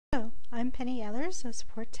I'm Penny Ellers, a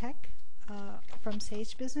support tech from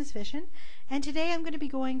Sage BusinessVision, and today I'm going to be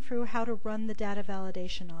going through how to run the data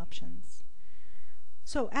validation options.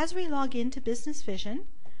 So as we log into BusinessVision,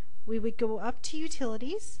 we would go up to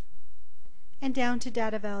Utilities and down to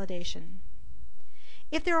Data Validation.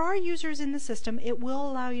 If there are users in the system, it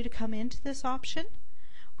will allow you to come into this option.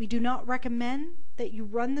 We do not recommend that you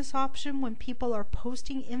run this option when people are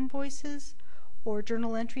posting invoices or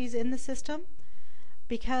journal entries in the system,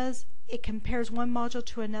 because it compares one module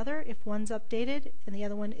to another if one's updated and the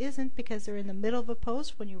other one isn't, because they're in the middle of a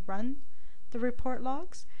post when you run the report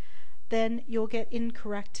logs, then you'll get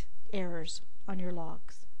incorrect errors on your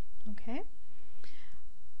logs. Okay?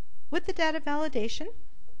 With the data validation,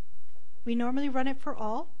 we normally run it for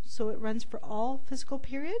all, so it runs for all physical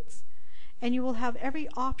periods, and you will have every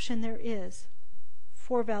option there is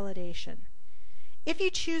for validation. If you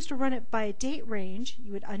choose to run it by a date range,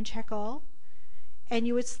 you would uncheck all, and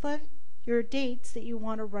you would select your dates that you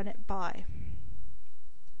want to run it by.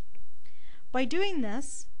 By doing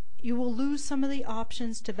this, you will lose some of the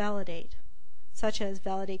options to validate, such as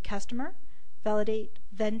validate customer, validate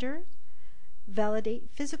vendor,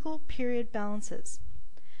 validate physical period balances.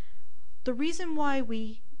 The reason why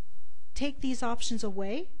we take these options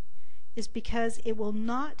away is because it will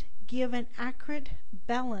not give an accurate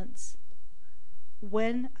balance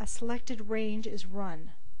when a selected range is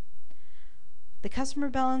run. The customer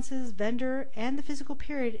balances, vendor, and the physical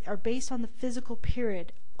period are based on the physical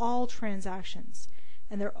period, all transactions,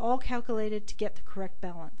 and they're all calculated to get the correct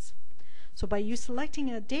balance. So by you selecting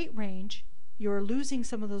a date range, you're losing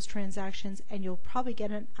some of those transactions, and you'll probably get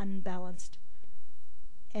an unbalanced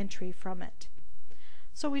entry from it.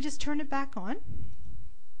 So we just turn it back on.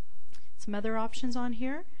 Some other options on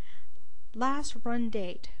here. Last run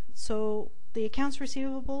date. So the accounts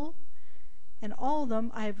receivable and all of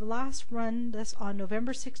them, I've last run this on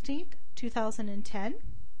November 16th, 2010.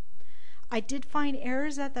 I did find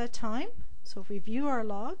errors at that time, so if we view our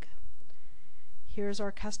log, here's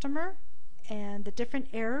our customer and the different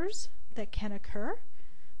errors that can occur.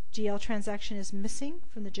 GL transaction is missing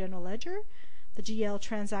from the general ledger. The GL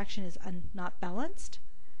transaction is not balanced.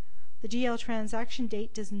 The GL transaction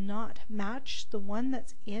date does not match the one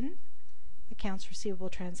that's in accounts receivable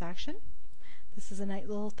transaction. This is a nice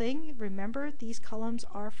little thing. Remember, these columns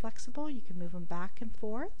are flexible. You can move them back and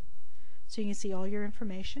forth so you can see all your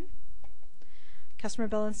information. Customer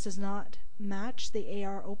balance does not match the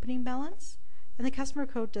AR opening balance, and the customer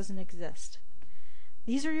code doesn't exist.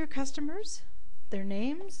 These are your customers, their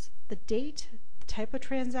names, the date, the type of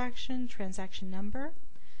transaction, transaction number,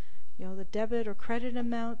 the debit or credit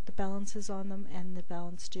amount, the balances on them, and the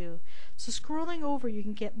balance due. So scrolling over, you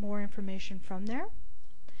can get more information from there.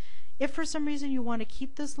 If for some reason you want to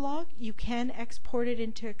keep this log, you can export it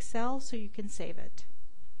into Excel so you can save it.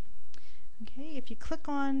 Okay, if you click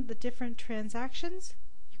on the different transactions,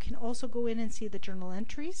 you can also go in and see the journal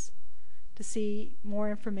entries to see more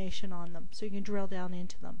information on them, so you can drill down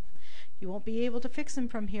into them. You won't be able to fix them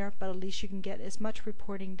from here, but at least you can get as much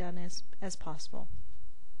reporting done as possible.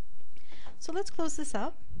 So let's close this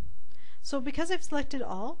up. So because I've selected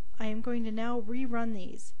all, I am going to now rerun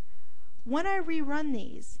these. When I rerun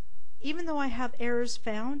these, even though I have errors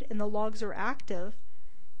found and the logs are active,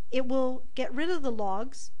 it will get rid of the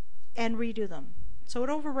logs and redo them. So it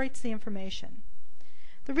overwrites the information.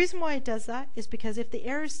 The reason why it does that is because if the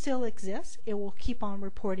errors still exist, it will keep on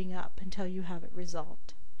reporting up until you have it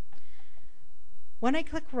resolved. When I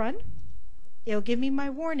click run, it'll give me my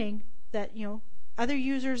warning that other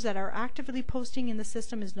users that are actively posting in the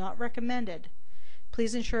system is not recommended.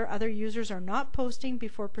 Please ensure other users are not posting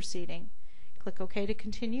before proceeding. Click OK to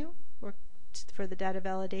continue or for the data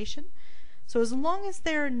validation. So as long as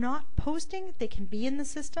they're not posting, they can be in the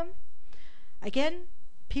system. Again,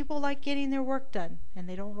 people like getting their work done, and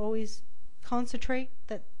they don't always concentrate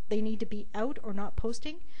that they need to be out or not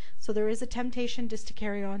posting. So there is a temptation just to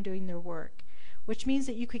carry on doing their work, which means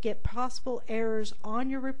that you could get possible errors on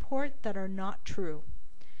your report that are not true.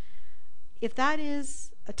 If that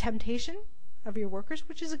is a temptation of your workers,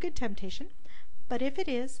 which is a good temptation, but if it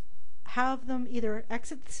is, have them either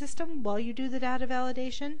exit the system while you do the data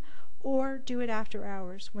validation or do it after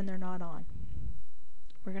hours when they're not on.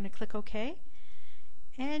 We're going to click OK,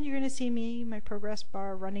 and you're going to see my progress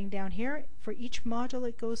bar running down here for each module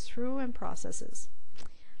it goes through and processes.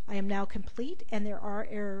 I am now complete, and there are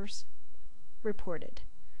errors reported.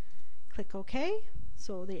 Click OK.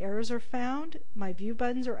 So the errors are found. My view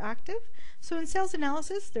buttons are active. So in sales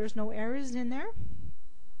analysis, there's no errors in there.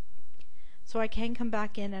 So I can come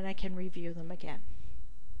back in and I can review them again.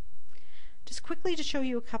 Just quickly to show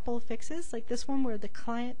you a couple of fixes, like this one where the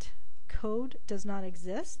client code does not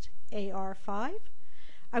exist, AR5,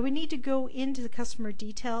 I would need to go into the customer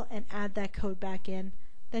detail and add that code back in,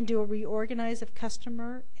 then do a reorganize of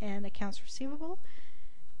customer and accounts receivable,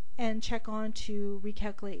 and check on to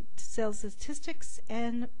recalculate sales statistics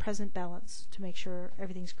and present balance to make sure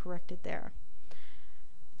everything's corrected there.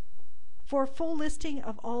 For a full listing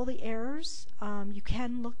of all the errors, you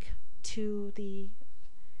can look to the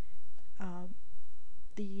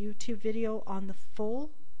YouTube video on the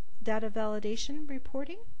full data validation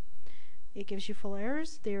reporting. It gives you full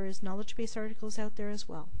errors. There is knowledge base articles out there as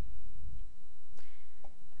well.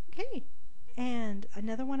 Okay, and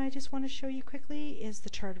another one I just want to show you quickly is the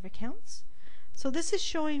chart of accounts. So this is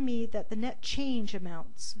showing me that the net change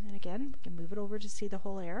amounts, and again, we can move it over to see the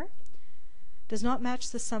whole error, does not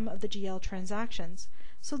match the sum of the GL transactions.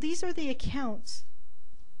 So these are the accounts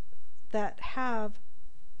that have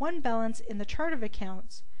one balance in the chart of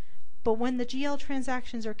accounts, but when the GL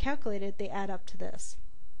transactions are calculated, they add up to this.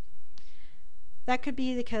 That could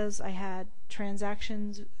be because I had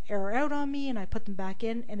transactions error out on me and I put them back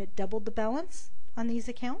in and it doubled the balance on these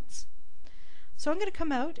accounts. So I'm going to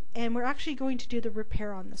come out and we're actually going to do the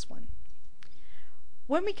repair on this one.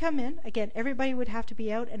 When we come in, again, everybody would have to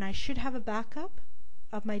be out, and I should have a backup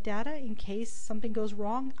of my data in case something goes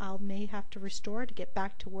wrong. I may have to restore to get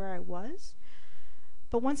back to where I was.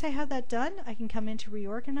 But once I have that done, I can come in to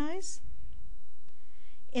reorganize.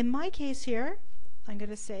 In my case here, I'm going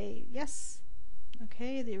to say yes.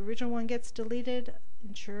 Okay, the original one gets deleted.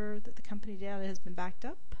 Ensure that the company data has been backed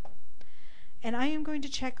up. And I am going to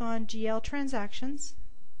check on GL transactions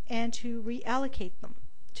and to reallocate them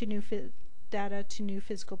to new data to new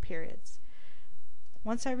physical periods.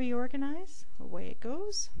 Once I reorganize, away it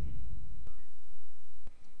goes.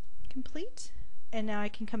 Complete. And now I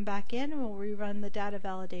can come back in and we'll rerun the data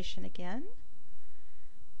validation again.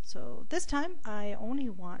 So this time I only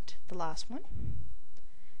want the last one.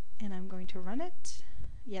 And I'm going to run it.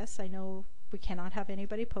 Yes, I know we cannot have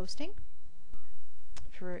anybody posting.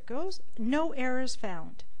 Here it goes. No errors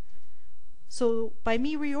found. So by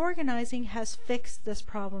me reorganizing has fixed this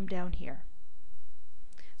problem down here.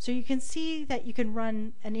 So you can see that you can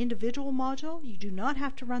run an individual module. You do not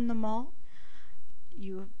have to run them all.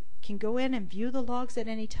 You can go in and view the logs at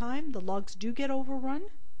any time. The logs do get overrun.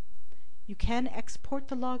 You can export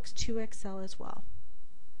the logs to Excel as well.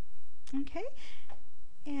 Okay,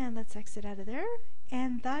 and let's exit out of there.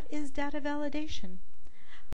 And that is data validation.